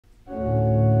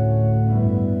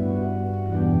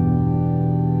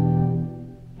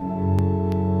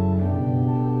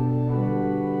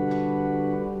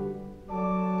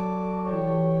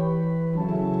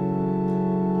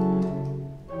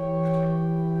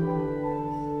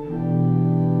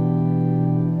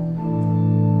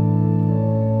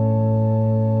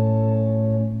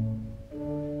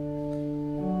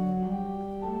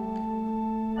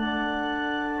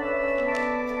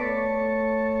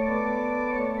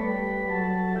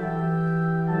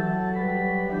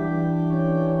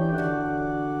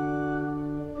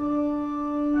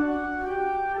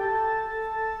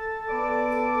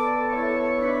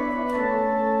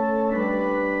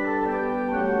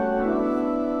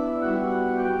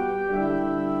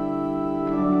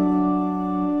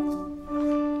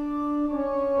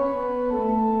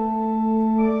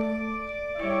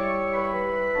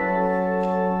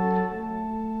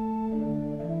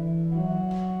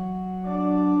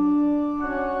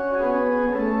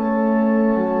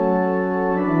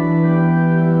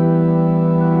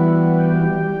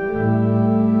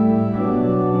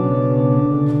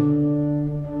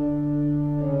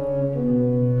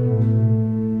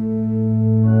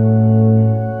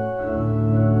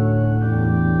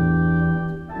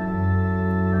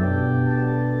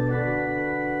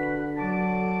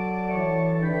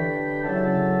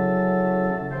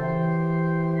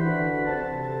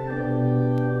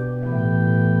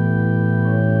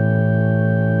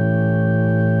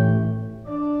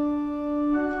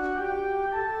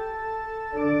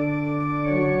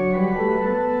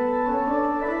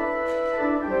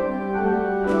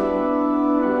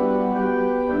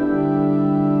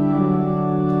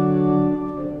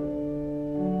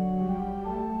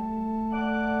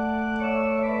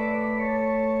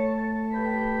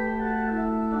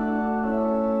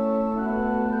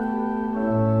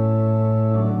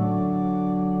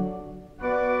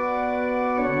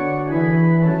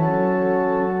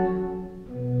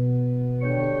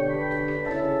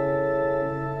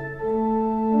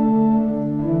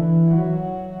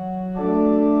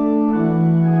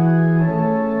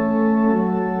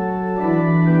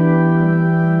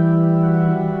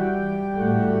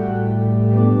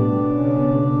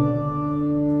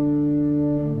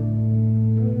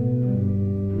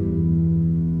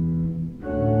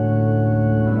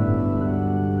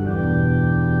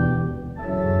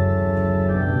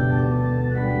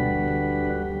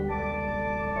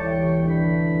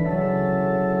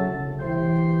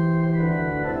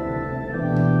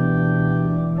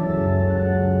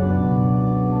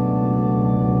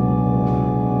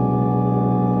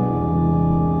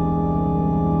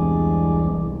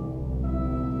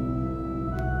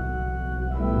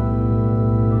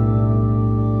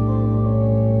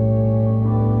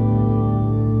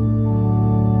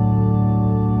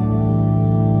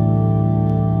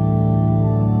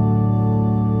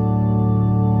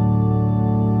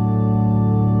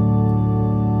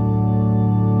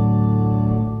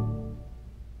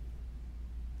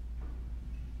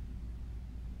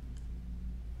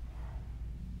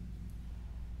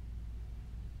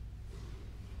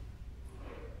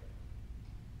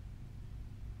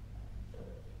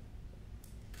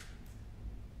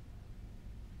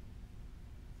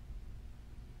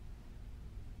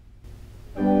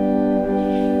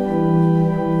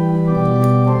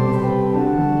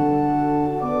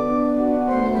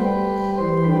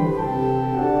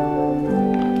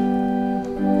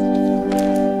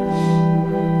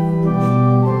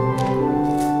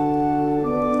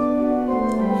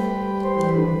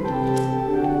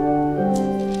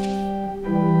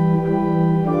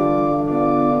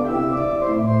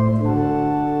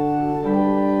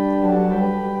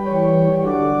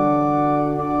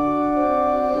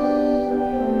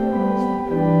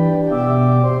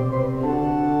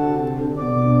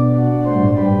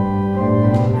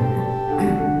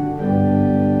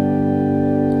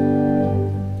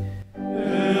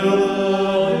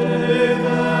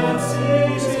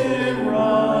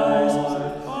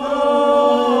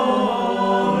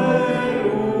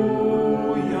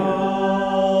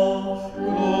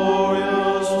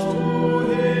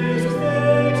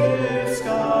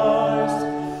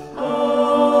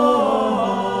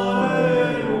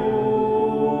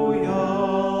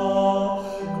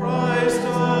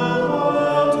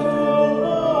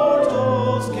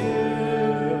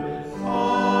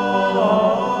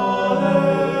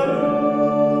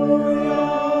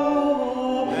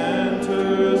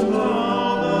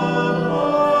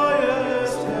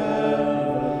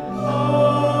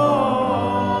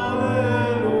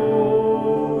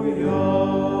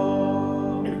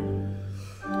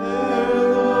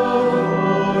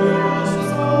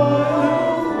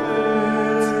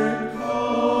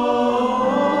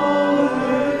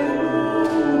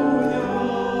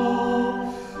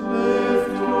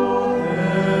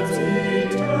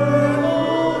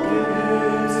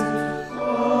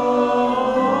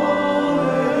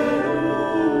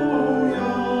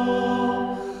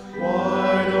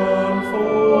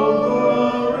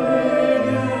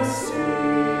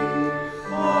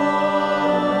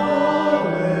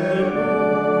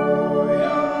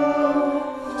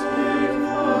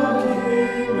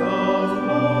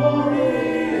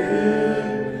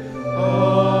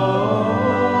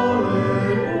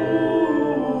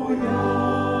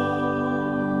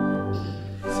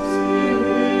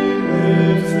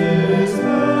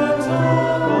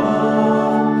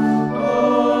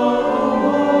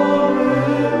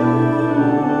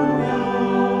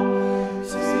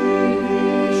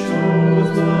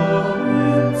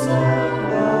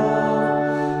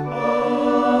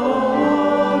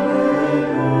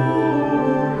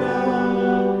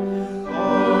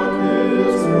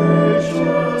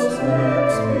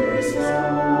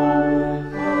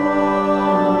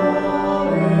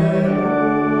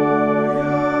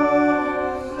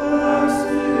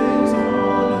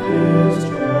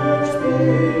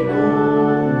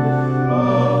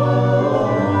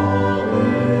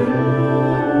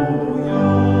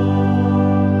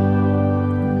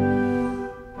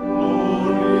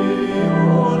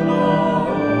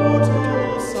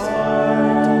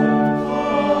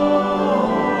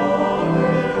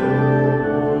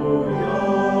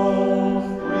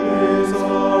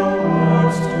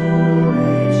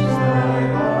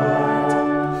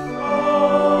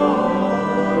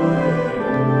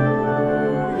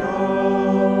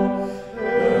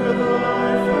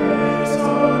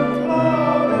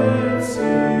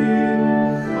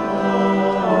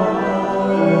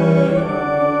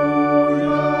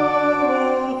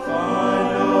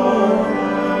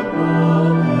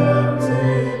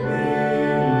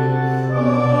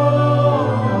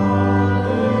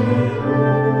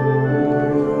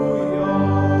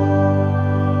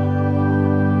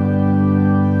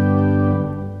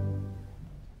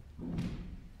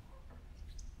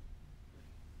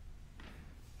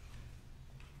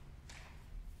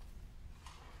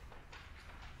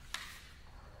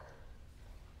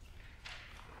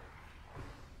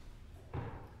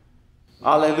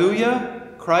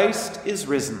Alleluia, Christ is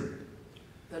risen.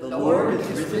 The Lord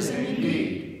is risen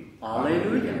indeed.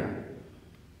 Alleluia.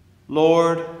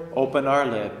 Lord, open our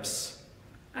lips,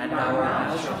 and our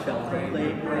mouth shall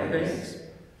proclaim praise.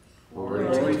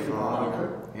 Glory to the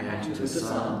Father, and to the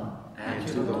Son, and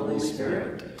to the Holy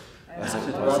Spirit, as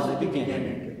it was in the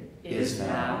beginning, is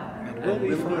now, and will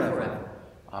be forever.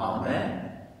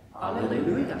 Amen.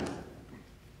 Alleluia.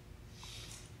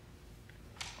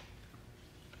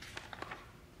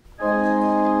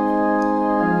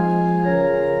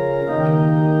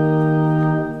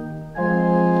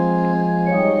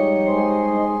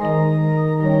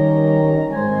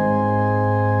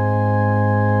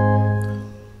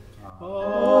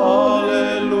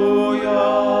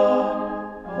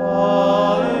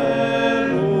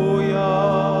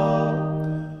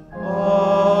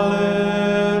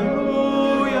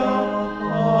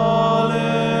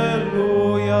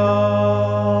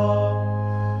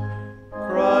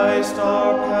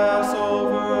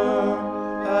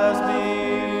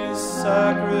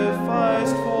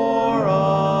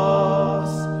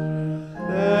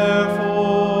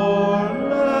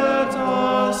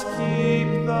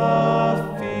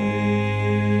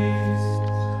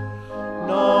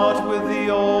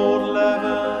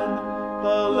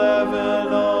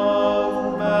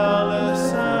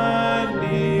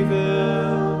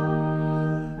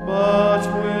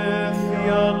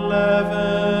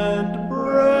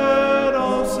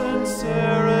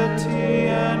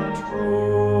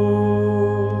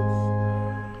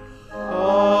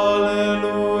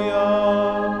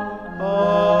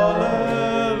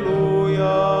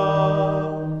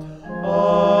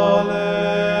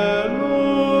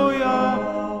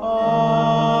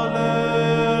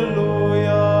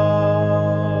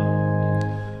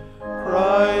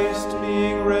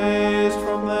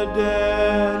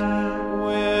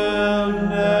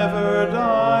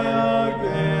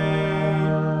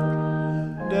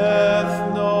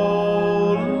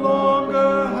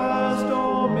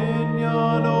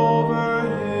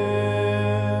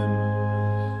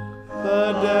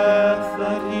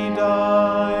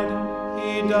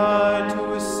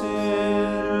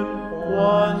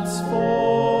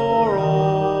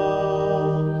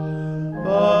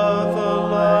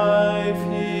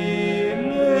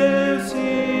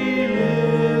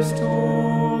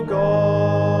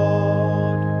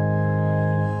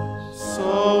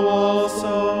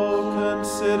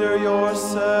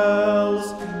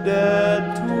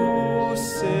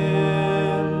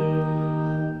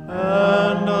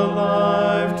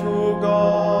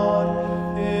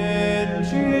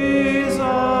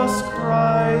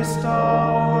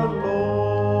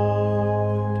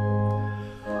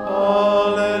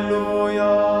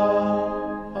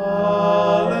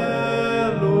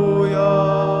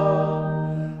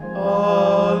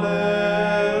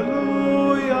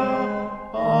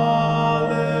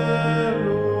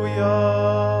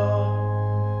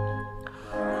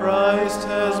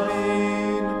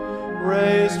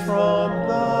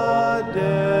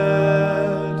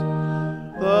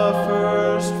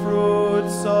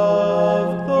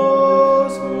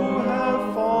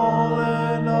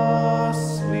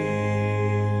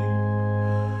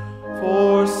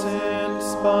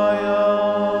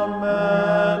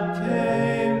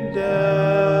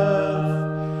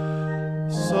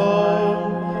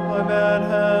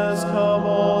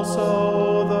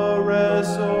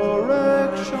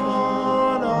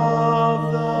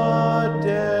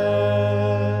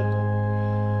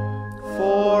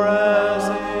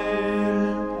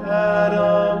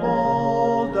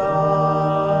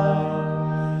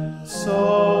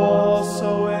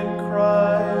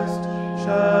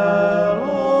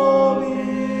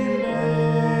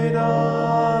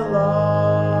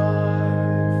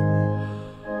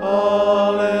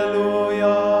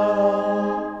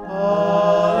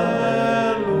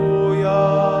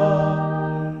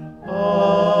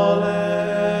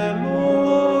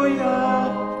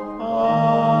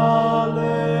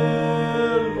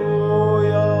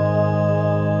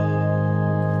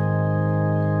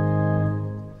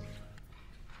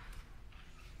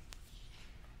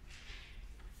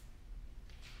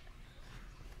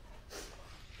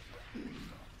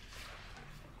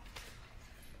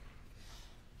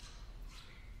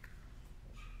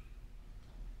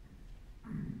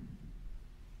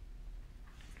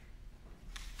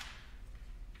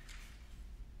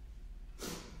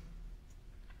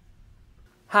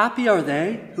 Happy are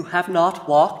they who have not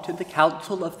walked in the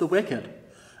counsel of the wicked,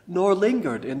 nor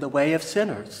lingered in the way of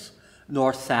sinners,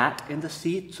 nor sat in the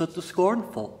seats of the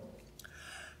scornful.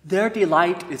 Their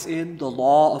delight is in the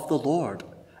law of the Lord,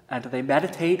 and they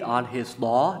meditate on his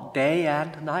law day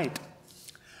and night.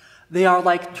 They are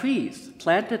like trees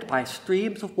planted by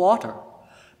streams of water,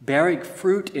 bearing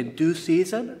fruit in due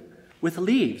season, with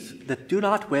leaves that do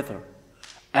not wither.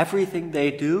 Everything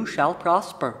they do shall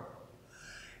prosper.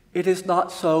 It is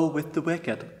not so with the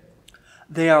wicked.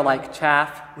 They are like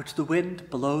chaff which the wind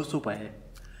blows away.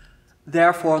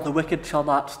 Therefore the wicked shall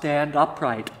not stand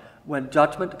upright when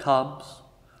judgment comes,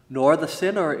 nor the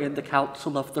sinner in the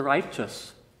counsel of the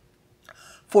righteous.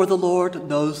 For the Lord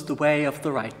knows the way of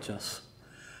the righteous,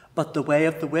 but the way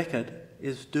of the wicked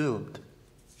is doomed.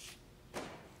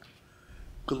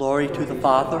 Glory to the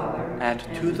Father, and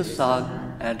to the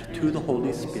Son, and to the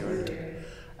Holy Spirit,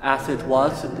 as it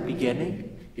was in the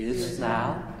beginning, is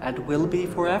now, and will be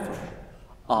forever.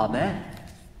 Amen.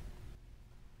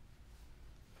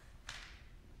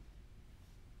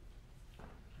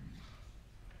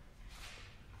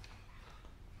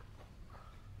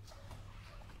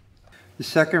 The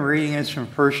second reading is from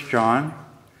 1 John.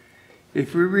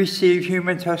 If we receive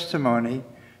human testimony,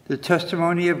 the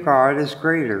testimony of God is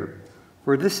greater.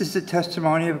 For this is the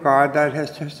testimony of God that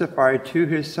has testified to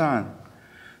his Son.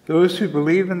 Those who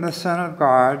believe in the Son of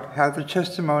God have the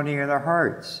testimony in their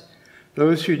hearts.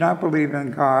 Those who do not believe in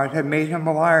God have made him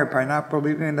a liar by not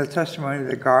believing in the testimony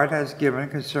that God has given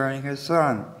concerning his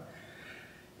Son.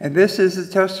 And this is the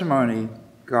testimony: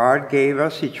 God gave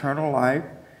us eternal life,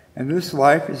 and this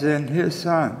life is in his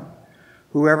Son.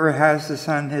 Whoever has the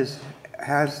Son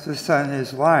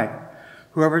his life.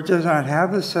 Whoever does not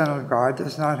have the Son of God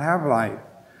does not have life.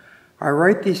 I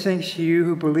write these things to you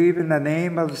who believe in the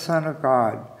name of the Son of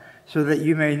God, so that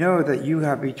you may know that you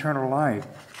have eternal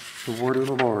life. The word of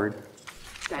the Lord.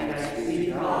 Thanks be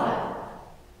to God.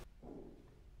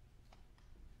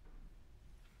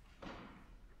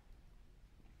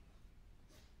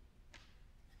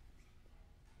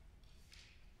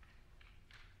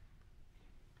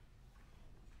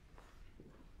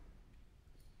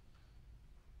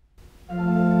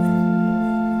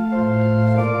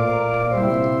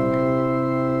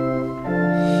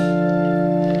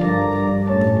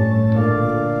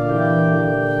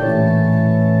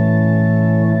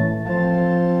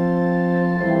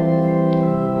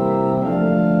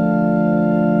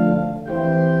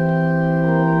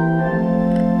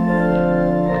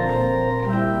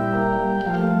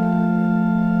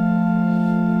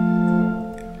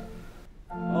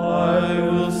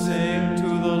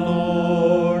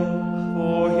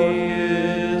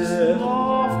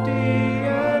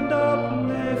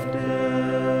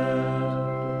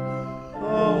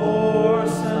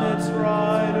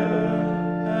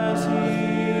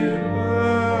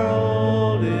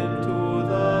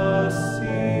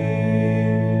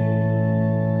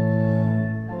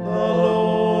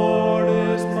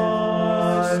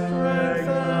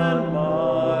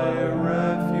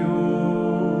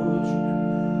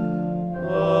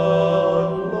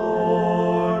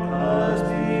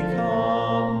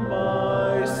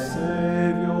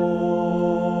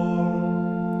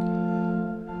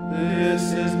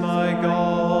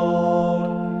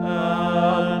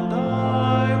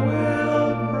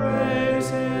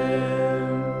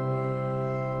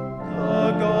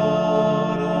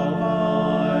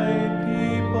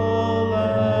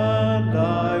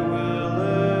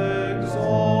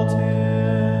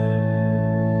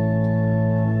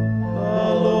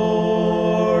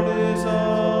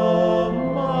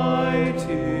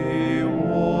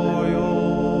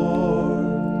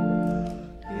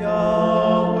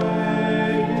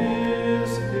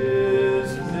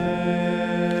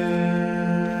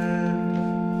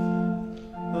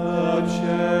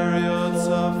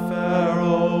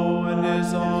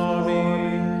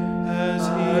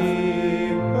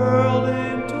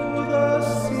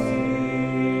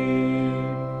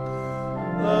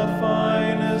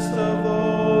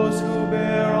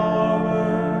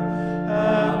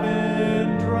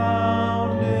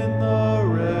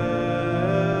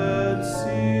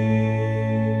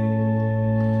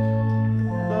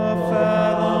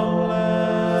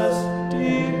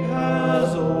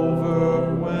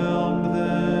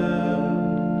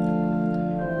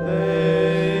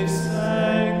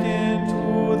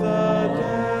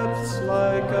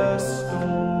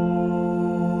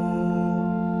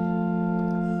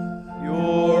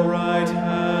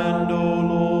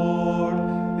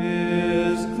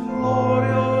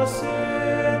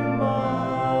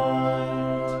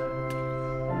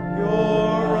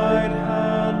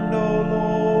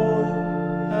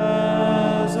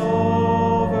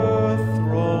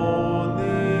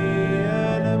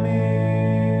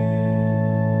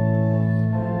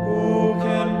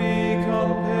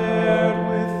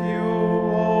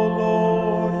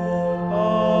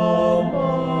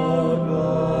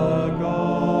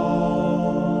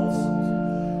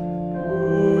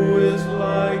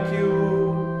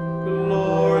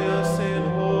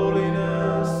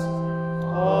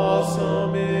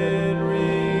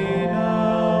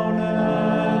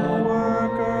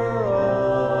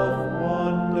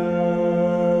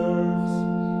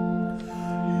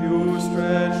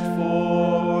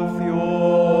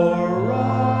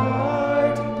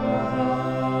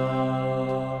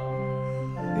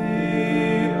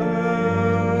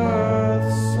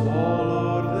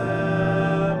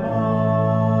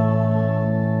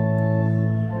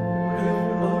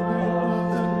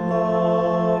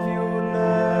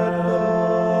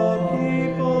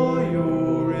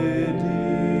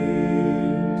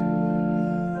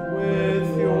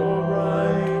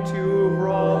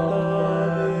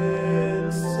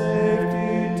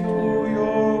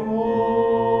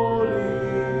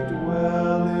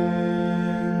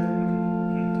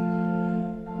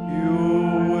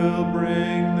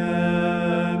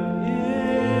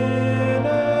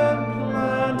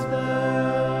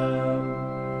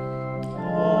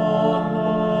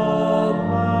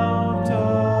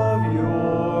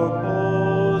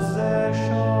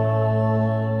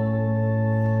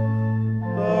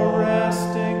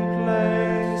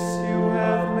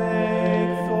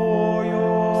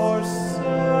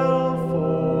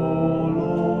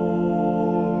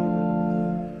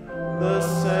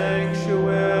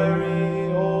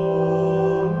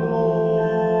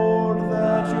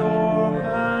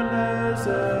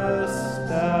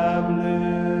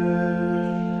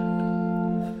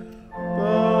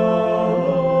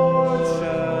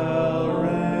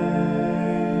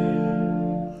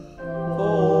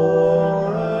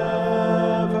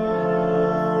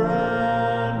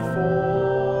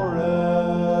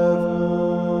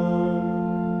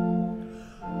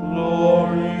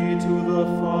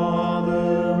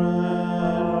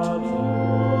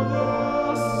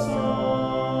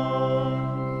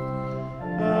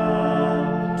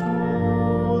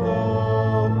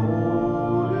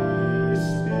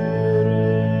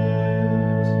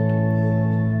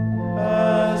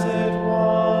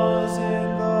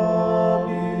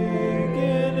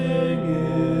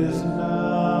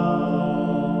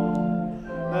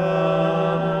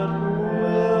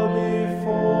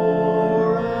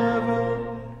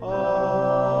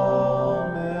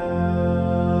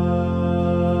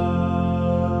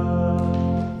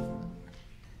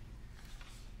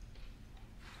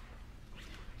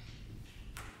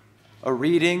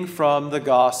 reading from the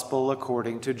Gospel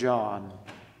according to John.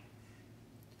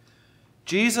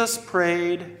 Jesus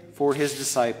prayed for his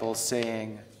disciples,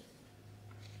 saying,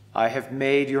 I have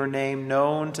made your name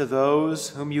known to those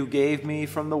whom you gave me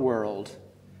from the world.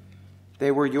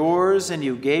 They were yours, and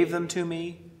you gave them to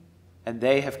me, and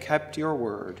they have kept your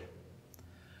word.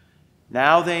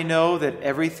 Now they know that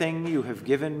everything you have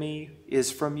given me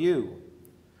is from you.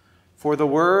 For the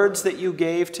words that you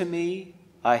gave to me,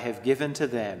 I have given to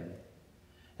them,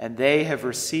 and they have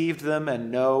received them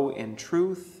and know in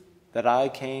truth that I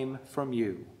came from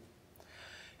you.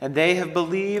 And they have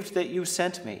believed that you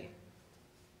sent me.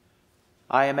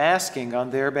 I am asking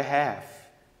on their behalf.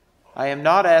 I am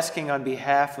not asking on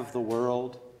behalf of the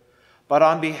world, but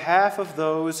on behalf of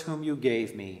those whom you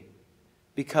gave me,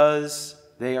 because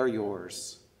they are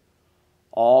yours.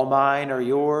 All mine are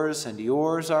yours, and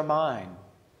yours are mine,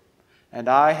 and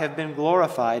I have been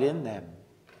glorified in them.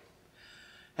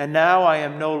 And now I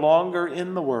am no longer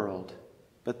in the world,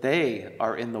 but they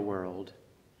are in the world,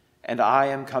 and I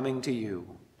am coming to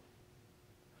you.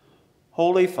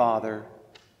 Holy Father,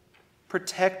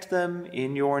 protect them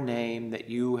in your name that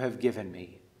you have given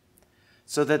me,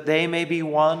 so that they may be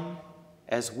one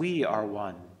as we are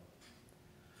one.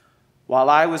 While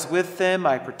I was with them,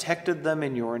 I protected them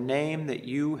in your name that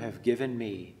you have given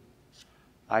me.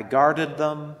 I guarded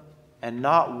them, and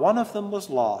not one of them was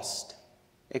lost,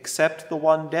 except the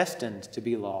one destined to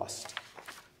be lost,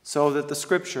 so that the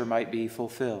scripture might be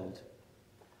fulfilled.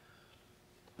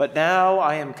 But now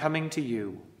I am coming to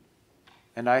you,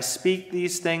 and I speak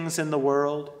these things in the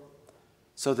world,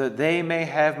 so that they may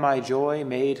have my joy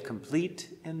made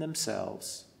complete in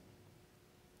themselves.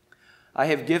 I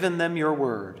have given them your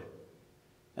word,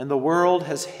 and the world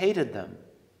has hated them,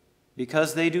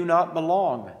 because they do not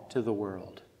belong to the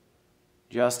world,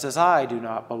 just as I do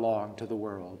not belong to the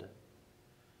world.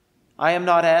 I am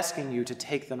not asking you to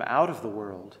take them out of the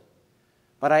world,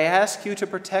 but I ask you to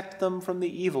protect them from the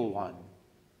evil one.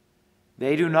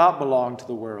 They do not belong to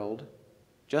the world,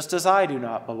 just as I do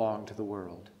not belong to the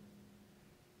world.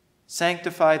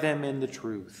 Sanctify them in the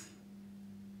truth.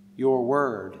 Your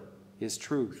word is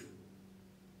truth.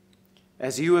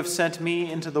 As you have sent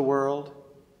me into the world,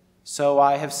 so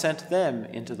I have sent them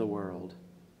into the world.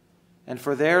 And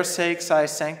for their sakes I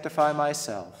sanctify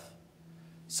myself,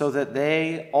 so that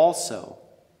they also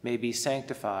may be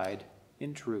sanctified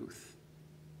in truth.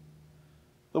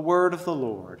 The word of the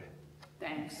Lord.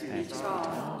 Thanks be to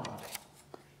God.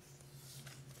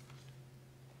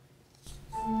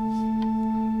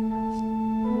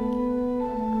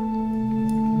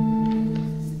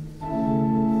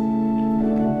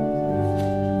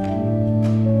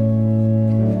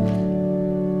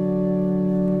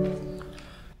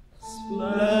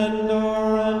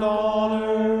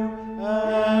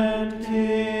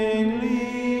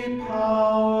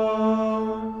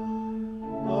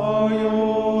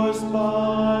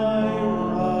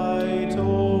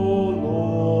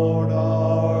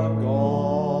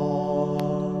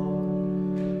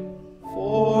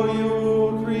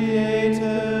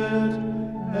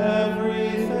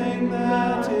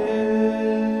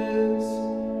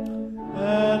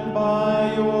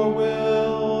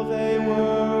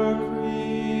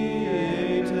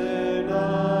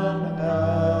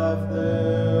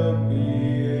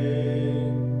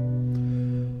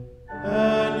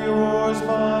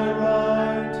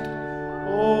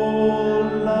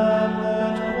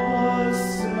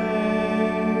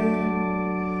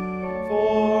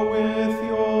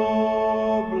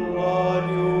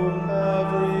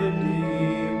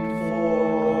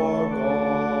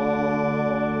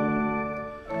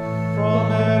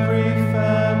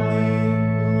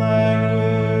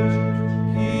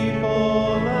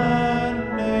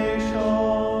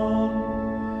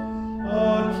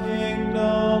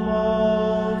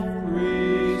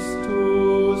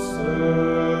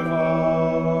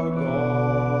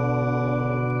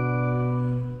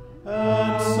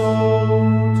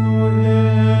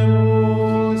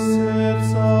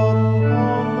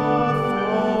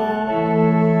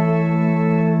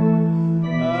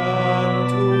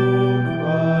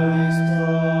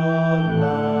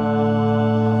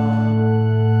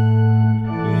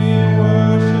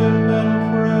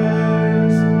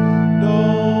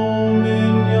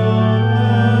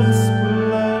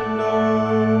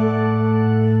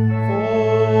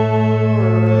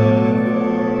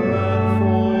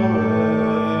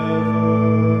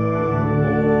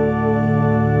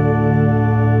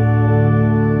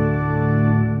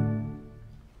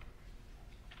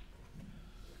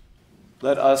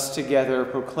 Let us together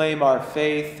proclaim our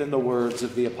faith in the words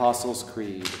of the Apostles'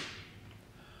 Creed.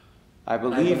 I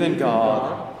believe in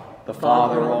God, the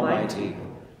Father Almighty,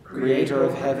 creator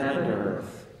of heaven and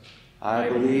earth. I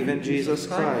believe in Jesus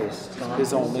Christ,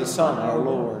 his only Son, our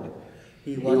Lord.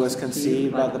 He was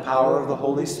conceived by the power of the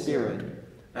Holy Spirit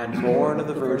and born of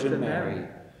the Virgin Mary.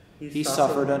 He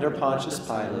suffered under Pontius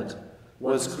Pilate,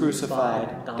 was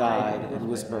crucified, died, and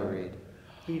was buried.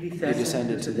 He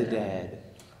descended to the dead.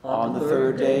 On the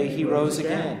third day he rose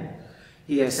again.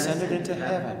 He ascended into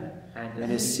heaven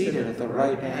and is seated at the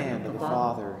right hand of the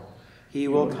Father. He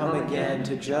will come again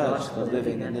to judge the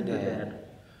living and the dead.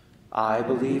 I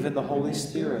believe in the Holy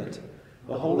Spirit,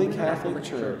 the Holy Catholic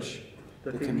Church,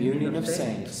 the communion of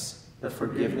saints, the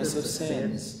forgiveness of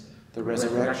sins, the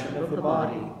resurrection of the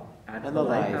body, and the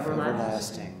life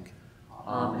everlasting.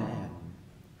 Amen.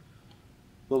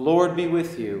 The Lord be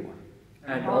with you.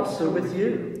 And also with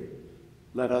you.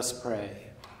 Let us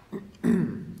pray.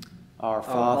 Our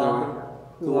Father,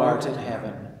 who art in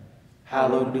heaven,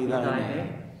 hallowed be thy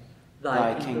name.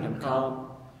 Thy kingdom come,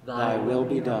 thy will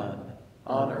be done,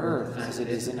 on earth as it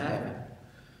is in heaven.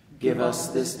 Give us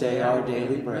this day our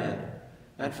daily bread,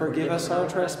 and forgive us our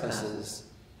trespasses,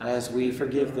 as we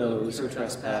forgive those who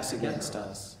trespass against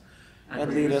us.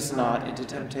 And lead us not into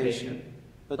temptation,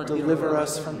 but deliver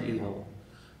us from evil.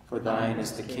 For thine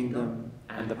is the kingdom,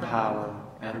 and the power,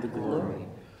 and the glory,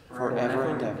 forever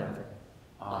and ever.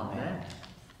 Amen.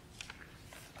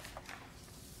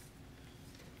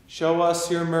 Show us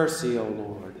your mercy, O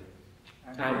Lord.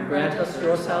 And grant us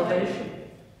your salvation.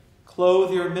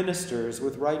 Clothe your ministers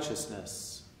with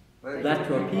righteousness. Let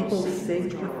your people sing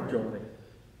with joy.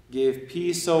 Give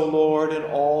peace, O Lord, in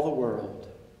all the world.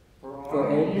 For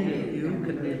only in you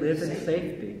can we live in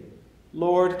safety.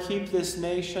 Lord, keep this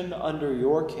nation under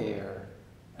your care.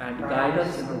 And guide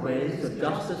us in the ways of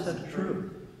justice and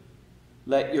truth.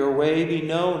 Let your way be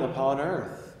known upon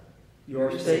earth.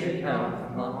 Your saving health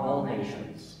among all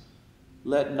nations.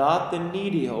 Let not the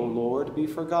needy, O Lord, be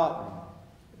forgotten.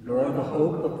 Nor the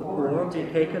hope of the poor be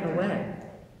taken away.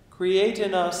 Create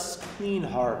in us clean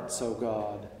hearts, O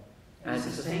God. And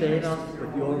sustain us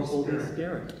with your Holy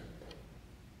Spirit.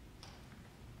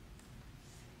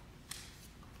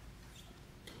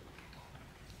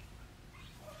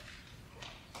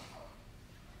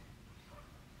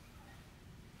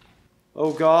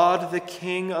 O God, the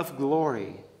King of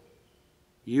glory,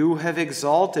 you have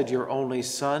exalted your only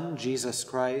Son, Jesus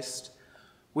Christ,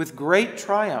 with great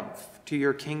triumph to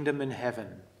your kingdom in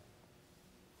heaven.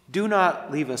 Do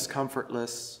not leave us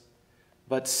comfortless,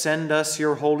 but send us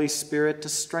your Holy Spirit to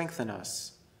strengthen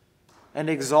us and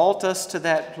exalt us to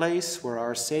that place where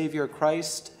our Savior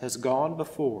Christ has gone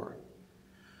before,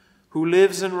 who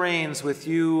lives and reigns with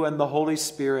you and the Holy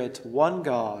Spirit, one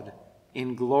God,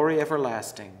 in glory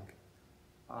everlasting.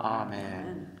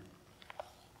 Amen.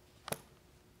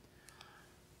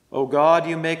 O God,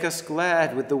 you make us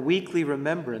glad with the weekly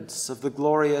remembrance of the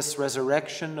glorious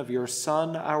resurrection of your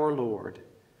Son, our Lord.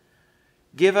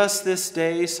 Give us this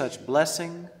day such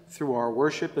blessing through our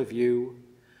worship of you,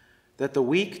 that the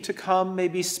week to come may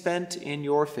be spent in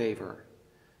your favor,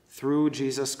 through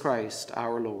Jesus Christ,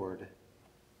 our Lord.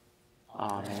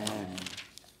 Amen.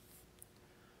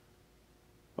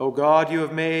 O God, you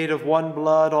have made of one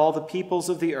blood all the peoples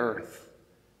of the earth,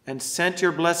 and sent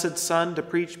your blessed Son to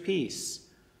preach peace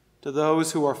to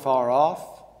those who are far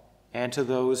off and to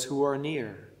those who are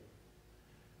near.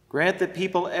 Grant that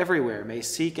people everywhere may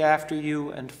seek after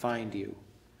you and find you.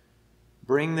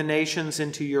 Bring the nations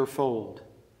into your fold.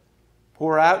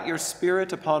 Pour out your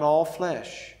Spirit upon all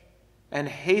flesh, and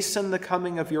hasten the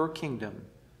coming of your kingdom,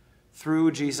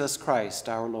 through Jesus Christ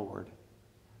our Lord.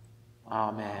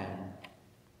 Amen.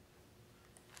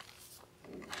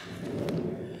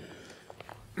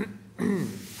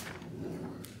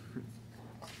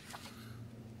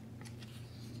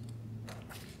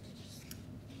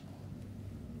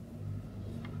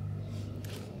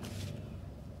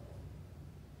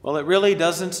 Well, it really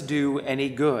doesn't do any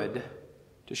good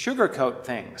to sugarcoat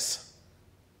things.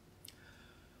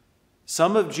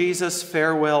 Some of Jesus'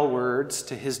 farewell words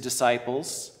to his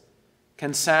disciples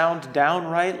can sound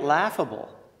downright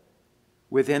laughable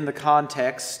within the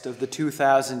context of the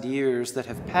 2,000 years that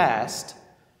have passed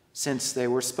since they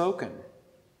were spoken.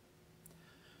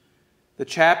 The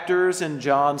chapters in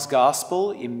John's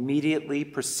Gospel immediately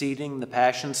preceding the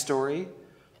Passion story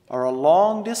are a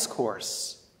long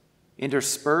discourse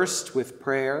interspersed with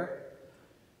prayer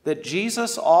that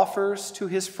Jesus offers to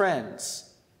his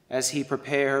friends as he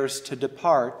prepares to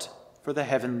depart for the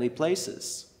heavenly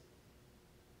places.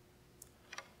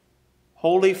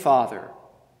 Holy Father,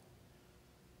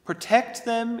 protect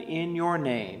them in your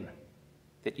name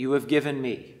that you have given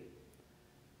me,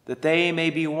 that they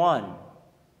may be one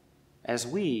as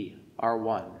we are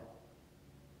one.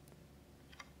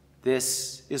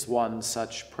 This is one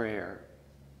such prayer.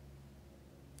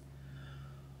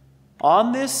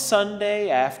 On this Sunday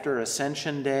after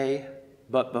Ascension Day,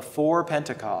 but before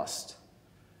Pentecost,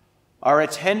 our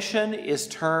attention is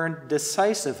turned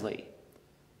decisively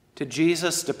to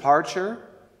Jesus' departure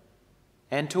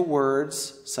and to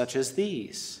words such as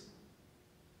these.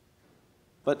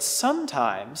 But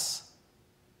sometimes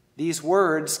these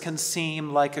words can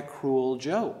seem like a cruel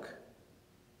joke.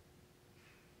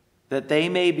 That they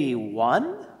may be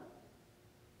one?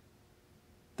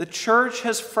 The church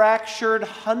has fractured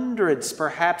hundreds,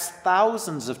 perhaps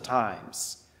thousands of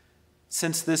times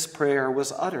since this prayer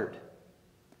was uttered.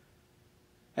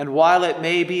 And while it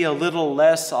may be a little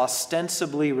less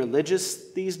ostensibly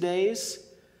religious these days,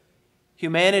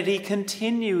 humanity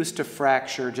continues to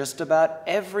fracture just about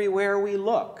everywhere we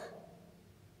look.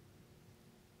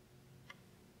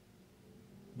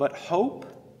 But hope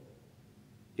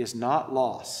is not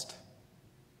lost.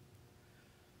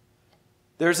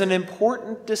 There's an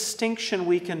important distinction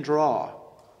we can draw.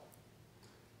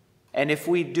 And if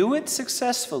we do it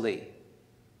successfully,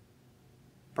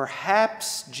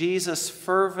 perhaps Jesus'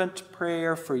 fervent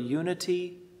prayer for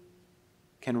unity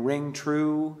can ring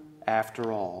true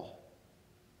after all.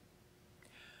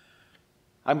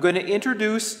 I'm going to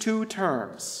introduce two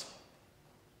terms.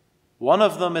 One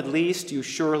of them, at least, you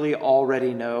surely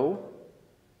already know,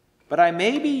 but I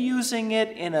may be using it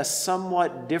in a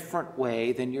somewhat different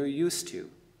way than you're used to.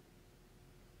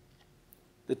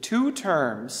 The two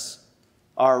terms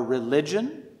are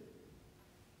religion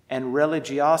and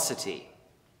religiosity.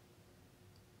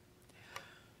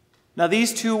 Now,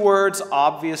 these two words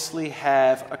obviously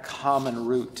have a common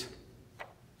root,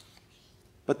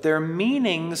 but their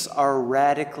meanings are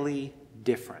radically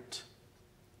different.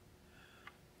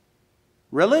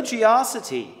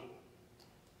 Religiosity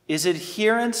is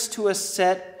adherence to a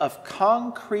set of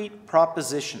concrete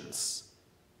propositions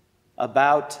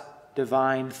about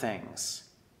divine things.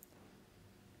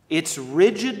 It's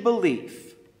rigid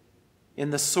belief in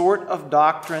the sort of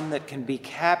doctrine that can be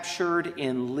captured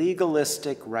in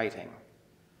legalistic writing.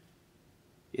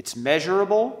 It's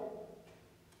measurable,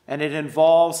 and it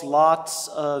involves lots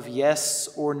of yes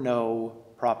or no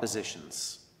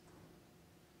propositions.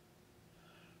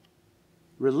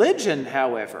 Religion,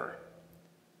 however,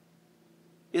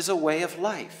 is a way of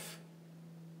life.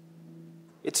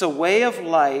 It's a way of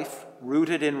life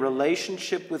rooted in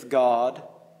relationship with God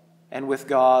and with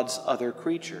God's other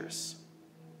creatures.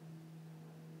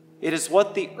 It is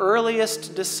what the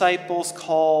earliest disciples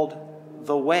called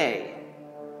the way,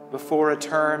 before a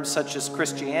term such as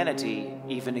Christianity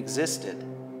even existed.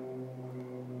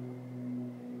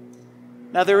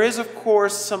 Now, there is, of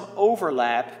course, some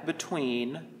overlap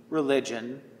between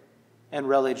religion and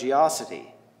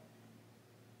religiosity.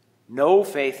 No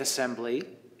faith assembly,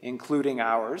 including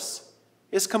ours,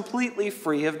 is completely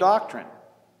free of doctrine,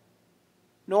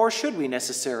 nor should we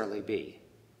necessarily be.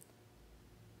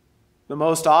 The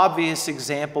most obvious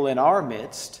example in our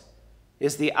midst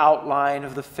is the outline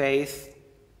of the faith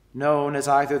known as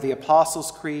either the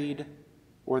Apostles' Creed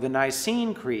or the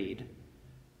Nicene Creed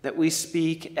that we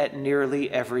speak at nearly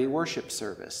every worship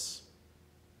service.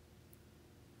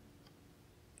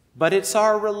 But it's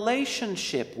our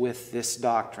relationship with this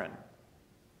doctrine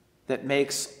that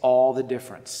makes all the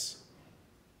difference.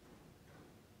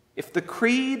 If the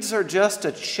creeds are just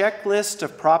a checklist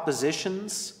of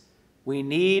propositions we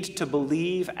need to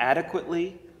believe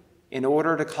adequately in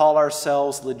order to call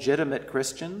ourselves legitimate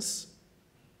Christians,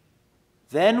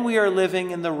 then we are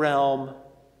living in the realm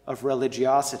of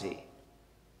religiosity.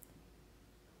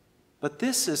 But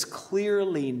this is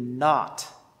clearly not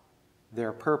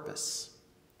their purpose.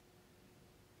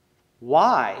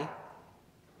 Why,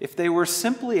 if they were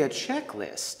simply a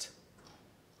checklist,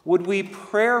 would we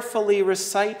prayerfully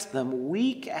recite them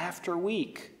week after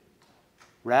week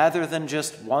rather than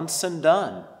just once and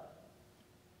done?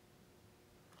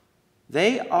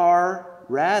 They are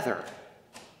rather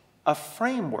a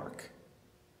framework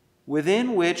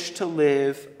within which to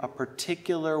live a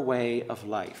particular way of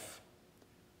life,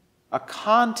 a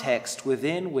context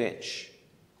within which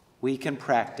we can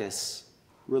practice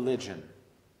religion.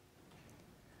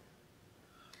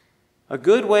 A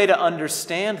good way to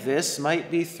understand this might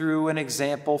be through an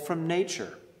example from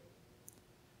nature.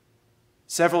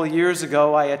 Several years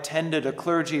ago, I attended a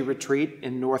clergy retreat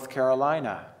in North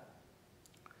Carolina.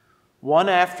 One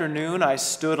afternoon, I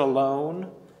stood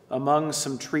alone among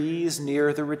some trees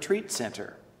near the retreat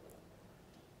center.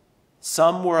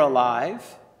 Some were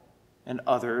alive, and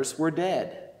others were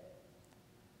dead.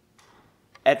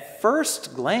 At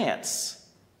first glance,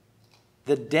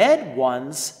 the dead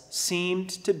ones seemed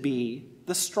to be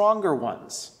the stronger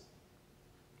ones.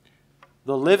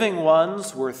 The living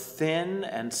ones were thin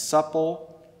and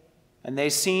supple, and they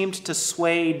seemed to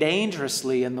sway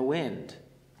dangerously in the wind.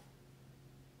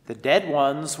 The dead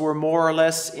ones were more or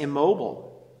less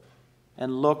immobile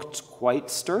and looked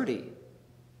quite sturdy.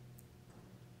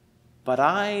 But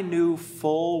I knew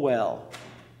full well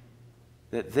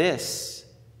that this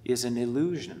is an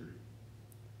illusion.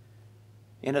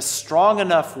 In a strong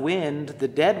enough wind, the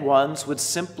dead ones would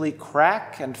simply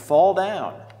crack and fall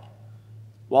down,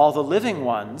 while the living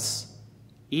ones,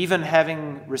 even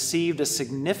having received a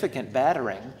significant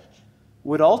battering,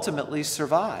 would ultimately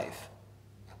survive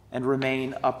and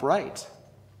remain upright.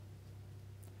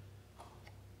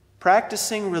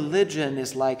 Practicing religion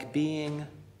is like being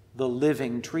the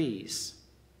living trees.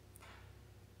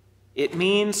 It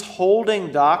means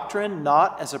holding doctrine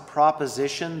not as a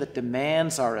proposition that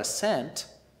demands our assent,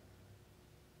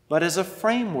 but as a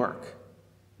framework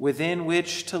within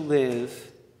which to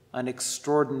live an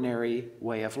extraordinary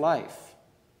way of life.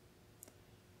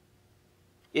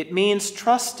 It means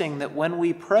trusting that when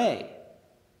we pray,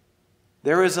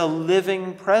 there is a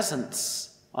living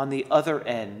presence on the other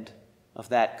end of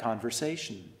that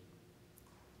conversation.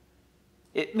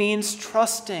 It means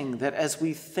trusting that as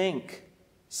we think,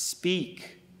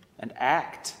 speak, and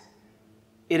act,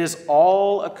 it is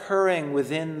all occurring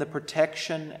within the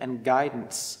protection and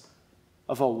guidance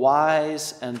of a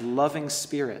wise and loving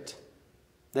Spirit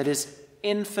that is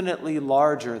infinitely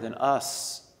larger than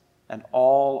us and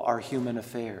all our human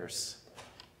affairs.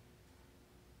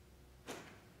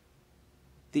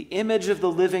 The image of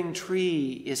the living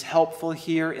tree is helpful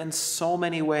here in so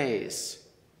many ways.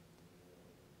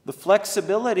 The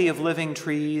flexibility of living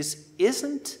trees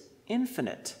isn't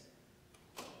infinite.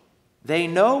 They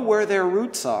know where their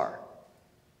roots are,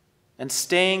 and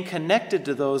staying connected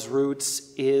to those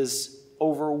roots is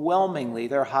overwhelmingly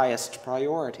their highest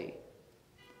priority.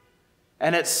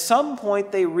 And at some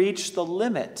point they reach the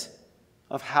limit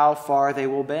of how far they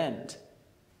will bend,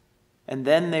 and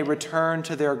then they return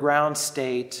to their ground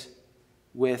state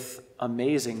with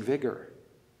amazing vigor.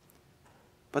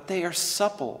 But they are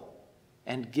supple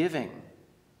and giving,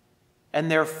 and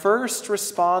their first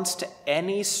response to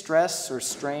any stress or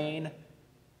strain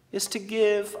is to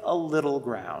give a little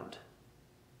ground.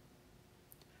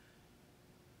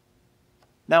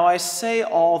 Now, I say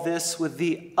all this with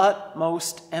the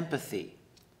utmost empathy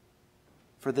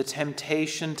for the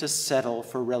temptation to settle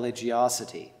for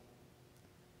religiosity.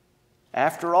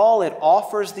 After all, it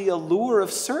offers the allure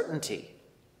of certainty,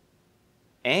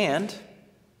 and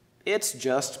it's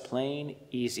just plain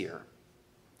easier.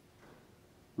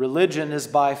 Religion is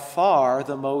by far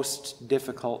the most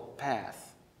difficult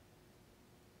path.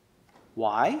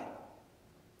 Why?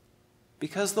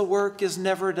 Because the work is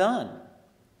never done.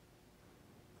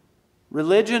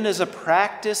 Religion is a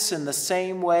practice in the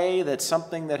same way that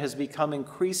something that has become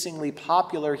increasingly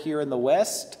popular here in the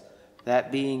West,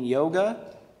 that being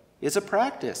yoga, is a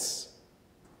practice.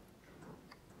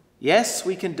 Yes,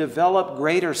 we can develop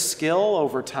greater skill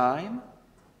over time,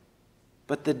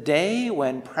 but the day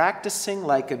when practicing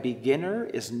like a beginner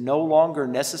is no longer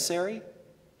necessary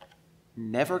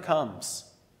never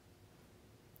comes.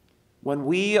 When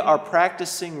we are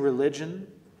practicing religion,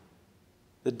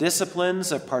 the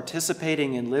disciplines of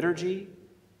participating in liturgy,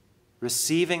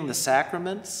 receiving the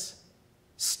sacraments,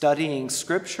 studying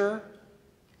Scripture,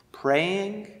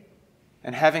 praying,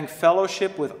 and having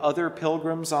fellowship with other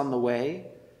pilgrims on the way,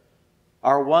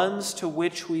 are ones to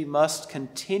which we must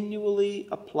continually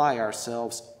apply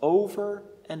ourselves over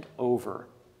and over,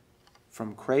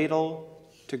 from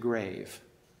cradle to grave.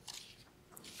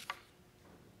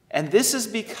 And this is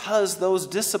because those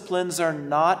disciplines are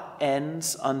not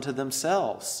ends unto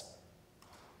themselves,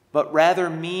 but rather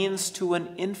means to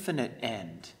an infinite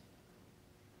end,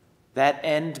 that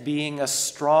end being a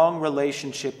strong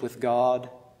relationship with God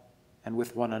and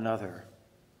with one another.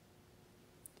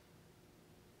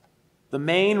 The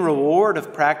main reward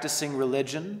of practicing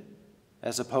religion,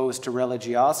 as opposed to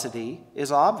religiosity,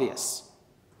 is obvious.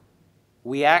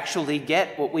 We actually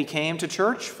get what we came to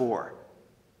church for.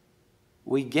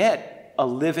 We get a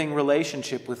living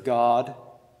relationship with God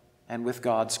and with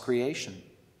God's creation.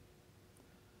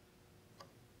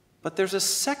 But there's a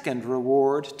second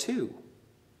reward too.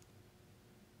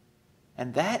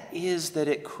 And that is that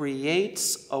it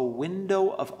creates a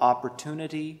window of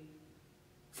opportunity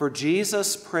for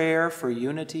Jesus' prayer for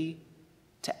unity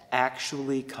to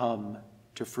actually come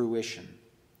to fruition.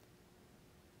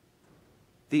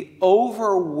 The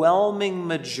overwhelming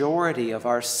majority of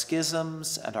our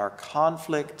schisms and our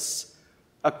conflicts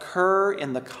occur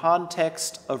in the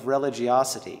context of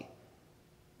religiosity,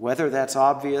 whether that's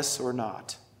obvious or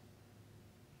not.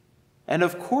 And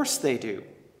of course they do.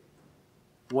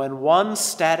 when one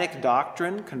static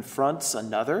doctrine confronts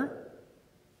another,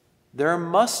 there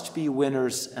must be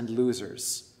winners and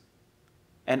losers,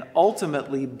 and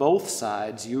ultimately both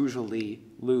sides usually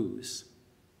lose.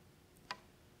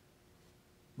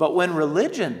 But when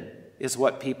religion is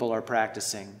what people are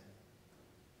practicing,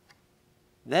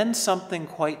 then something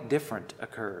quite different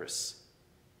occurs.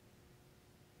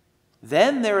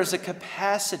 Then there is a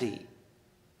capacity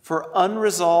for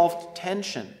unresolved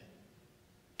tension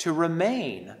to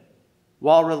remain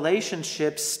while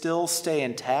relationships still stay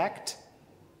intact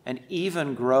and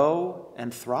even grow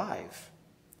and thrive.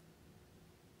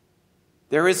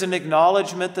 There is an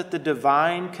acknowledgement that the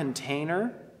divine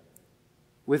container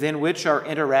within which our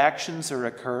interactions are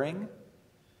occurring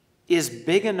is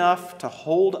big enough to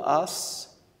hold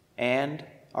us and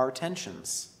our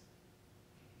tensions.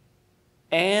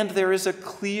 And there is a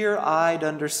clear-eyed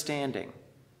understanding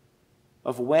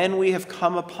of when we have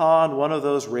come upon one of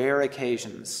those rare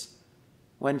occasions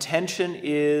when tension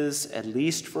is, at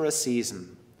least for a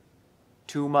season,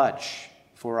 too much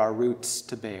for our roots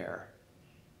to bear.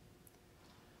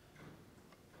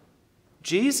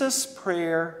 Jesus'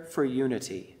 prayer for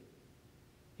unity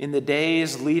in the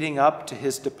days leading up to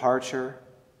his departure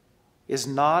is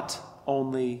not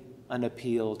only an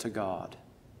appeal to God.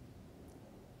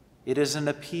 It is an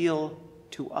appeal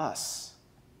to us.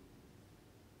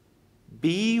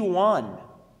 Be one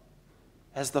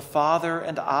as the Father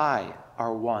and I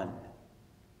are one,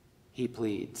 he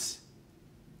pleads.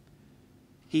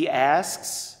 He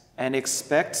asks and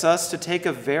expects us to take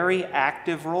a very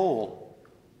active role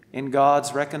in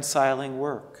God's reconciling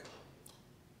work.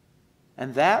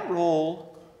 And that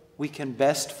role we can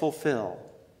best fulfill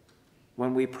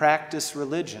when we practice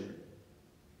religion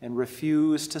and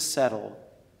refuse to settle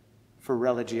for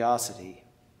religiosity.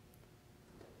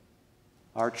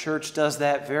 Our church does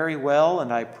that very well,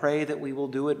 and I pray that we will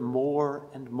do it more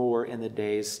and more in the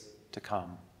days to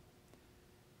come.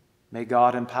 May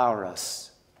God empower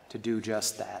us to do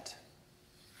just that.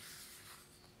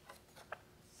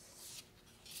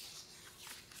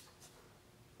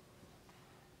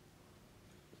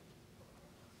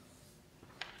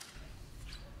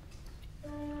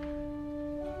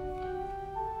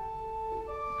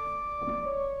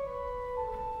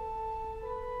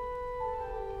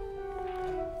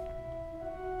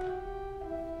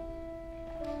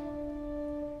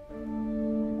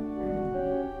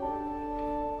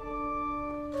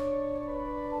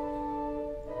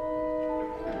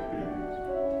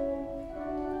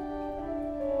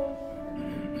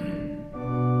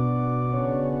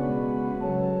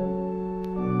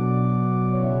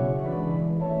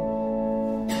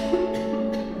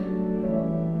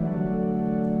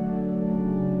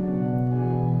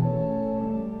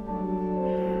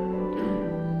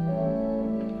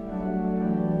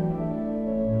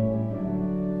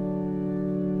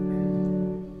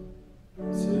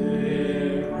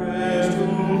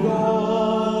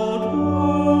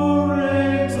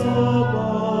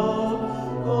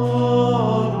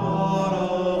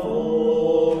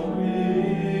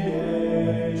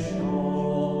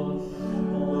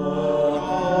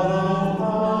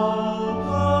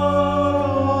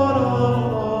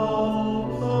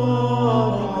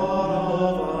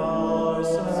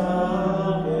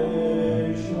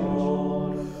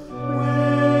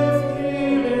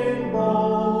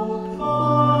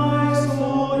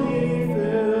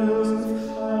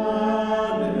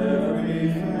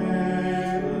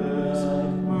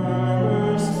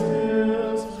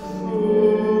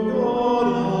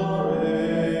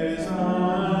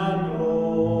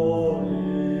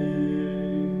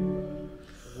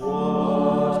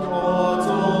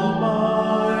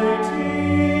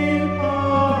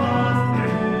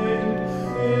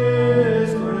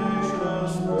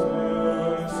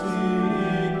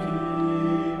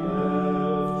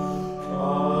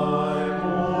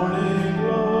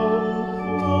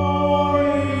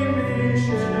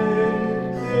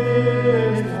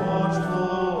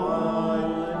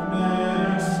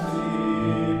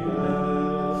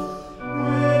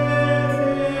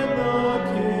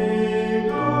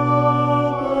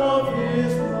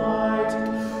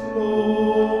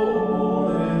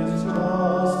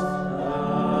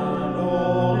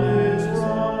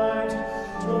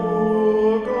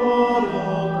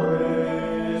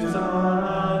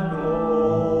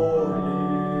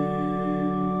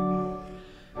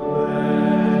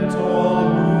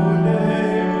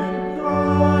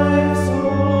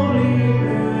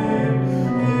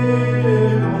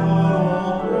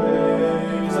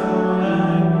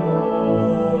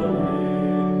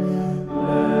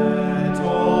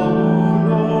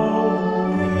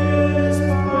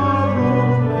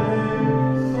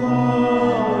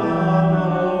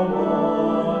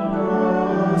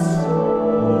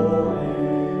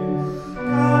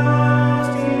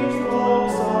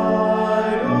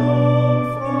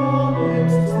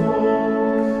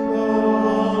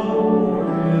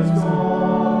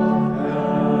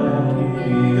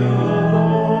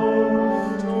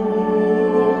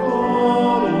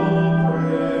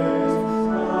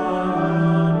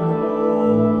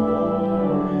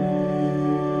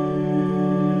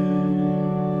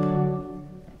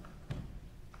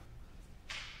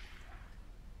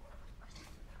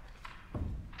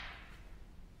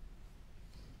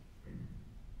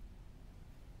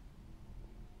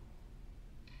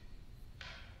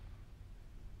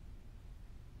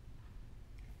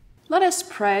 Let us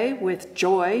pray with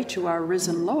joy to our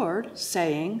risen Lord,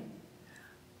 saying,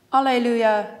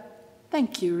 Alleluia,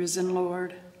 thank you, risen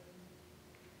Lord.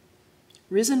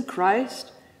 Risen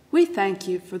Christ, we thank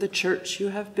you for the church you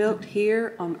have built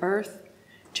here on earth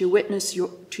to witness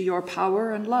to your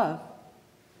power and love.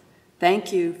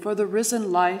 Thank you for the risen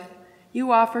life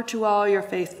you offer to all your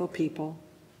faithful people.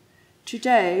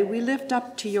 Today we lift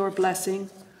up to your blessing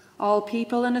all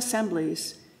people and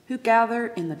assemblies who gather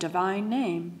in the divine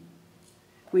name.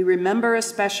 We remember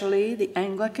especially the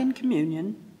Anglican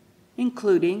Communion,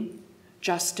 including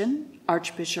Justin,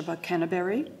 Archbishop of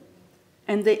Canterbury,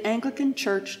 and the Anglican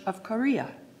Church of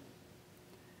Korea.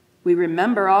 We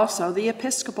remember also the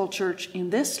Episcopal Church in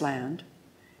this land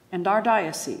and our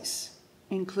diocese,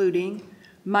 including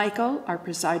Michael, our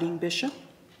presiding bishop,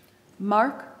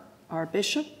 Mark, our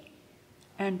bishop,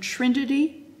 and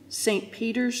Trinity St.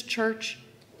 Peter's Church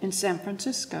in San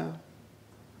Francisco.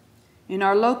 In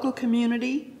our local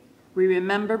community, we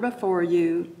remember before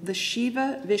you the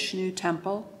Shiva Vishnu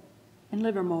Temple in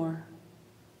Livermore.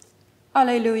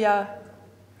 Alleluia.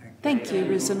 Thank you,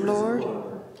 risen Lord.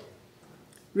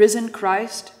 Risen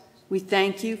Christ, we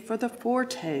thank you for the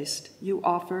foretaste you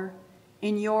offer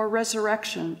in your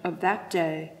resurrection of that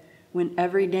day when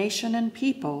every nation and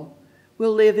people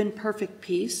will live in perfect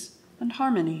peace and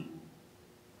harmony.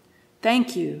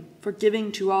 Thank you for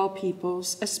giving to all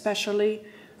peoples, especially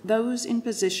those in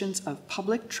positions of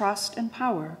public trust and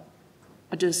power,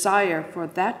 a desire for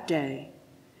that day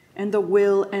and the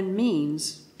will and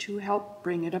means to help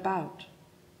bring it about.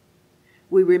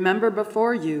 We remember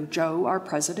before you Joe, our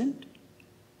president,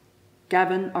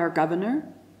 Gavin, our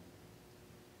governor,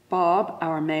 Bob,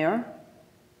 our mayor,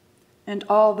 and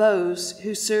all those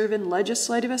who serve in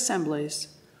legislative assemblies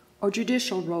or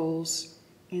judicial roles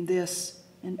in this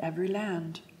and every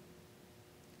land.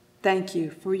 Thank you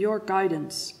for your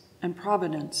guidance and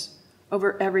providence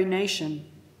over every nation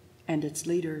and its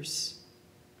leaders.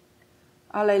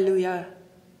 Alleluia.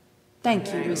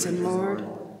 Thank you, risen Lord.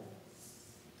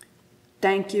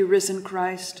 Thank you, risen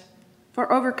Christ,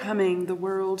 for overcoming the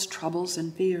world's troubles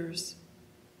and fears.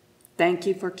 Thank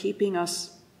you for keeping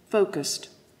us focused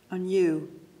on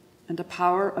you and the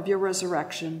power of your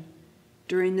resurrection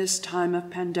during this time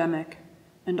of pandemic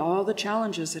and all the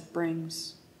challenges it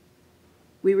brings.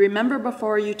 We remember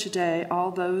before you today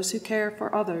all those who care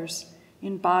for others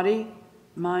in body,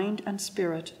 mind, and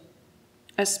spirit,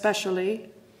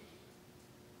 especially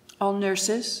all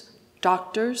nurses,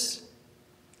 doctors,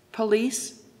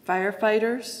 police,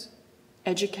 firefighters,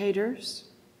 educators,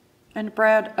 and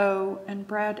Brad O. and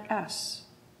Brad S.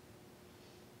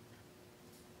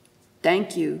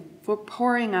 Thank you for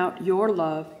pouring out your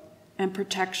love and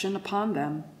protection upon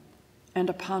them and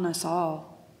upon us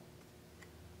all.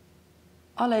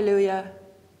 Alleluia.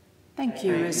 Thank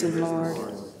you, risen Lord.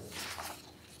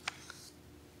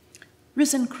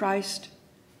 Risen Christ,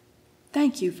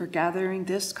 thank you for gathering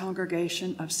this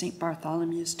congregation of St.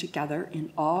 Bartholomew's together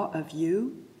in awe of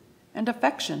you and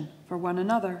affection for one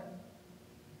another.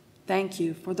 Thank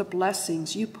you for the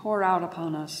blessings you pour out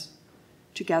upon us,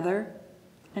 together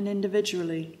and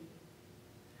individually.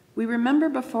 We remember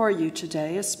before you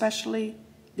today, especially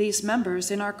these members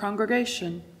in our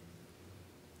congregation.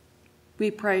 We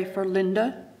pray for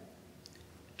Linda,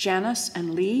 Janice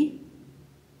and Lee,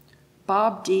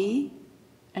 Bob D.,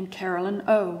 and Carolyn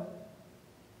O.,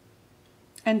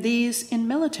 and these in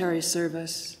military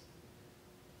service,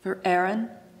 for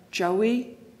Aaron,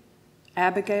 Joey,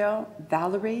 Abigail,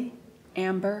 Valerie,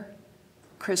 Amber,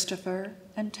 Christopher,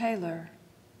 and Taylor.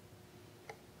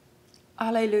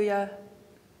 Alleluia.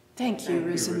 Thank you,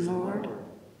 risen Lord.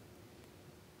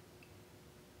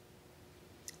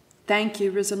 Thank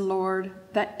you, risen Lord,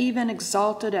 that even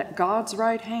exalted at God's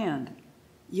right hand,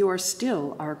 you are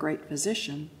still our great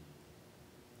physician.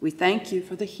 We thank you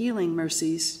for the healing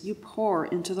mercies you pour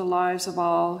into the lives of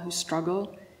all who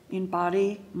struggle in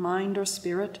body, mind, or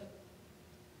spirit.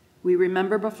 We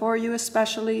remember before you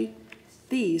especially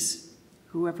these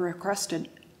who have requested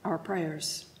our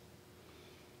prayers.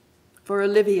 For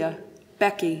Olivia,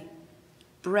 Becky,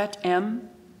 Brett M.,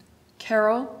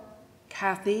 Carol,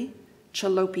 Kathy,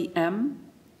 Chalopi M.,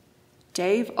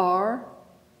 Dave R.,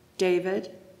 David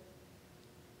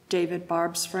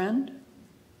Barb's friend,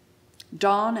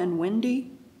 Dawn and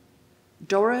Wendy,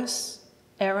 Doris,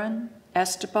 Aaron,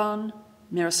 Esteban,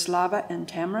 Miroslava and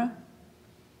Tamara,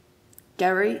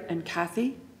 Gary and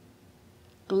Kathy,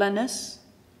 Glennis,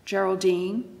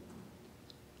 Geraldine,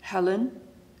 Helen,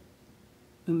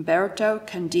 Umberto,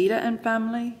 Candida and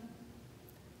family,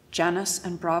 Janice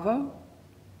and Bravo,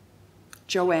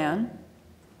 Joanne,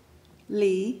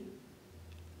 Lee,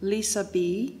 Lisa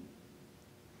B.,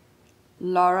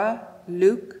 Laura,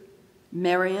 Luke,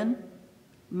 Marion,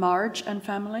 Marge and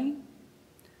family,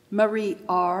 Marie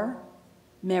R.,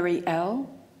 Mary L.,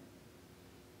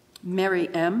 Mary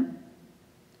M.,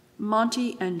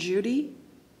 Monty and Judy,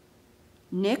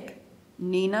 Nick,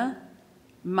 Nina,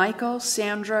 Michael,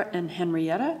 Sandra and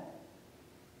Henrietta,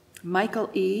 Michael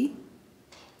E.,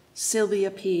 Sylvia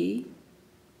P.,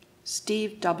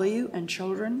 Steve W. and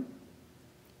children,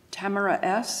 Tamara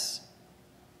S.,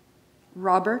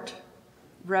 Robert,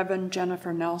 Reverend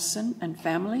Jennifer Nelson and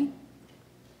family,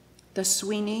 the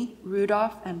Sweeney,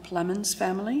 Rudolph and Plemons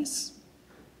families,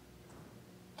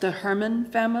 the Herman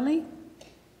family,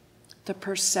 the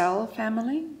Purcell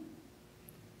family,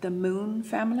 the Moon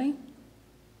family,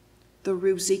 the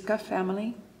Ruzika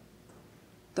family,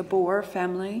 the Boer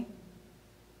family,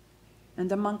 and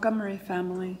the Montgomery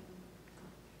family.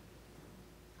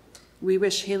 We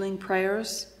wish healing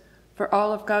prayers for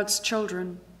all of God's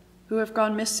children who have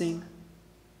gone missing.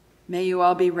 May you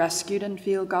all be rescued and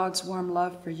feel God's warm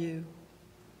love for you.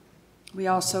 We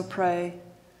also pray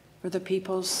for the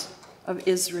peoples of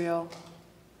Israel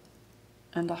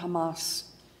and the Hamas,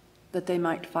 that they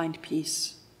might find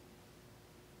peace.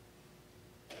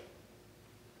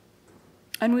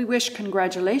 And we wish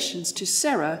congratulations to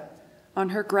Sarah on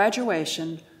her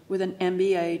graduation with an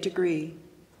MBA degree.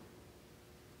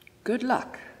 Good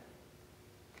luck.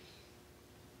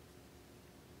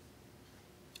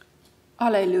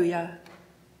 Alleluia.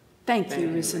 Thank you,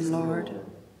 risen Lord.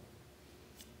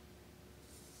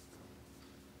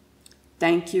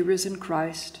 Thank you, risen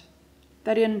Christ,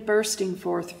 that in bursting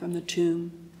forth from the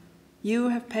tomb, you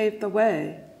have paved the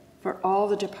way for all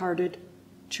the departed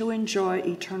to enjoy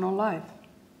eternal life.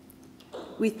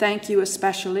 We thank you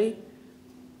especially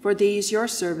for these your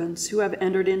servants who have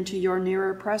entered into your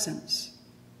nearer presence.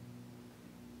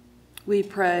 We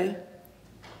pray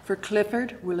for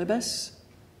Clifford Willibus,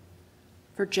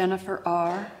 for Jennifer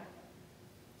R.,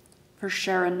 for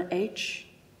Sharon H.,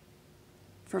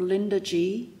 for Linda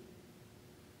G.,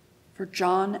 for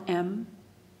John M.,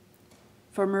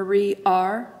 for Marie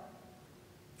R.,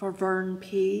 for Vern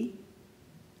P.,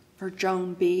 for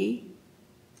Joan B.,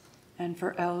 and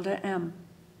for Elda M.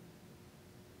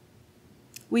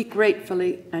 We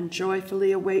gratefully and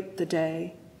joyfully await the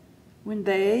day when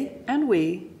they and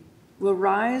we will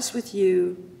rise with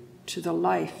you to the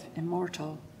life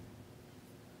immortal.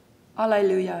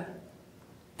 Alleluia.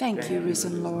 Thank you,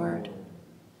 risen Lord.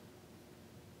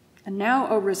 And now,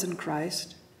 O risen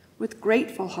Christ, with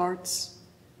grateful hearts,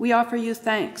 we offer you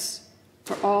thanks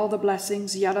for all the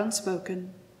blessings yet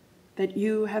unspoken that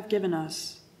you have given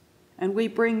us, and we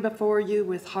bring before you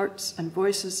with hearts and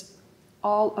voices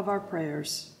all of our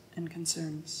prayers and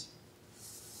concerns.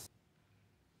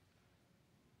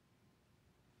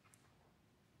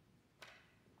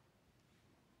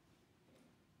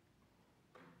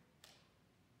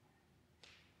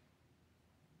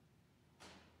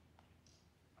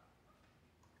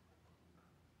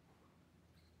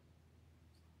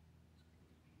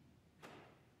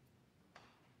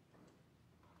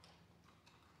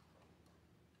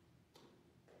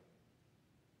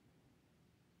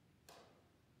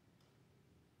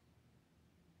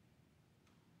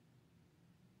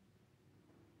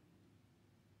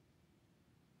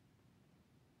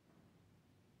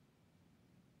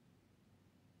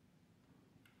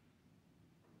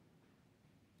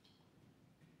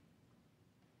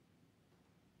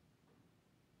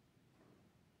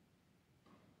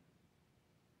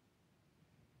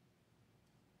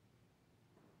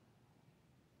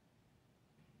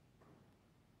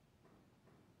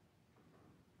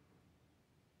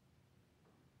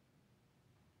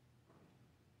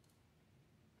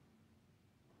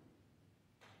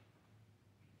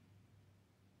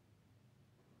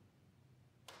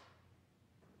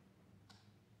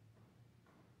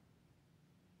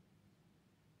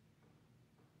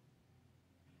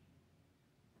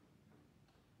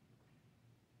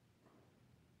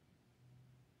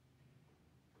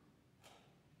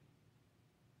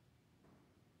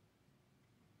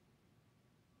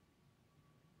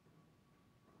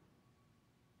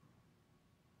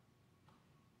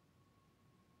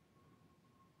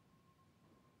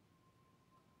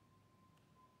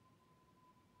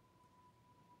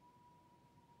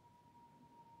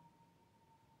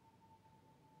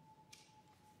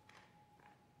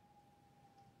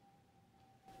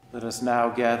 Let us now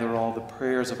gather all the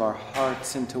prayers of our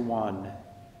hearts into one,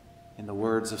 in the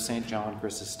words of St. John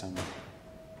Chrysostom.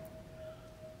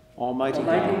 Almighty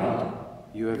God,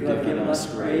 you have given us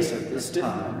grace at this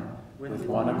time, with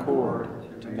one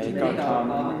accord, to make our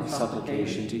common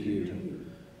supplication to you.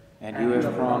 And you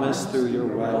have promised through your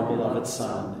well-beloved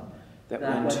Son that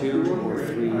when 2 or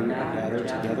 3 are gathered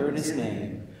together in his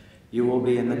name, you will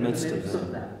be in the midst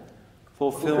of them.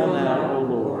 Fulfill now, O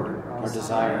Lord, our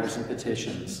desires and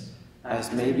petitions,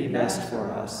 as may be best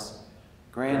for us,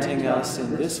 granting us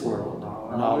in this world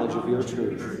knowledge of your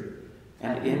truth,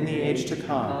 and in the age to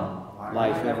come,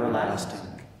 life everlasting.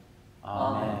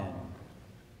 Amen.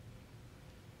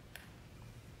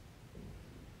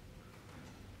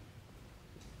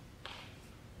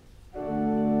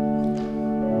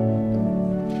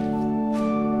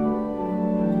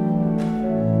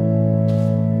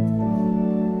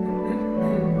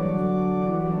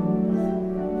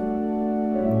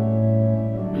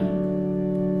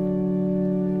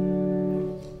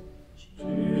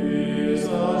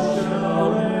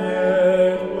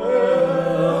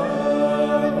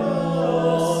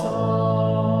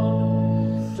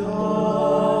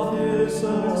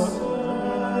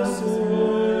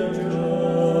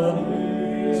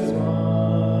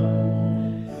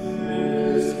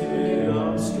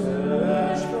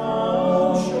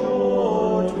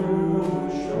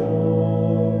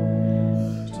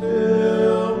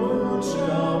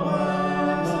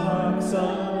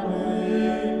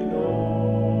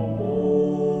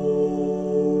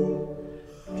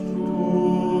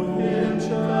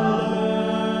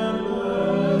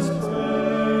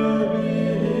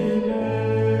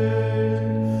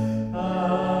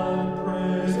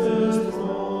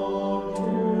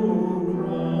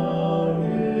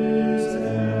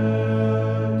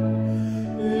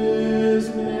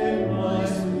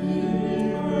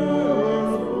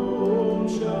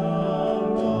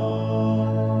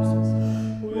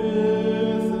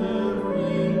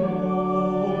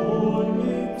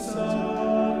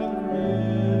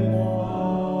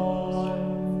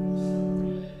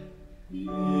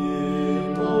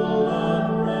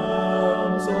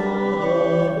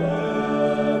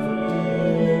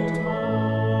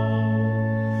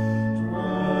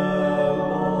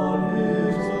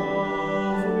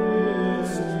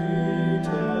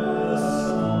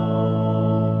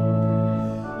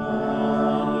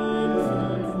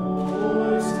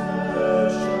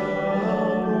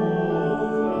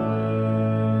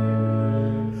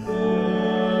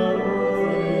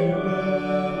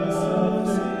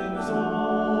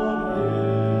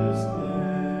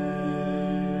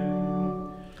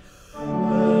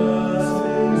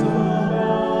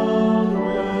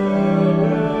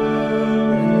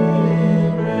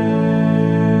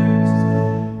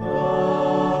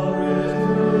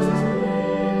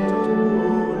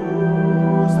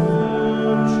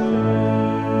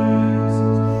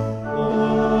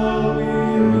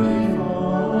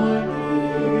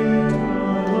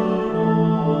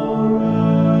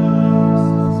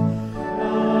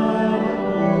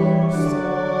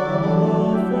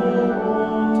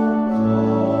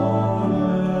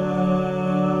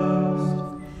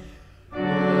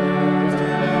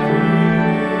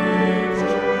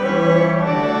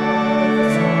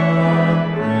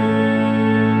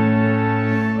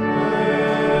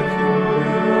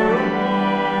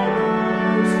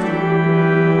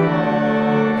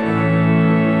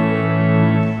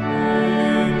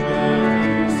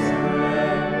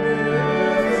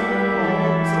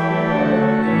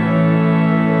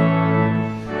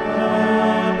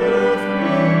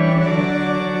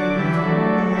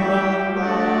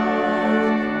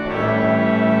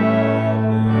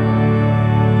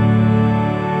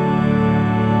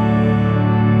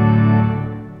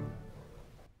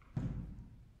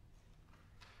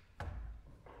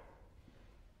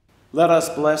 Let us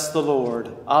bless the Lord.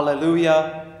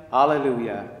 Alleluia,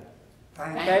 alleluia.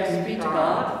 Thanks be to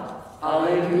God.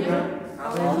 Alleluia,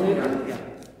 alleluia.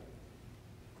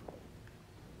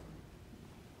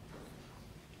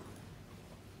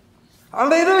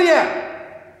 Alleluia!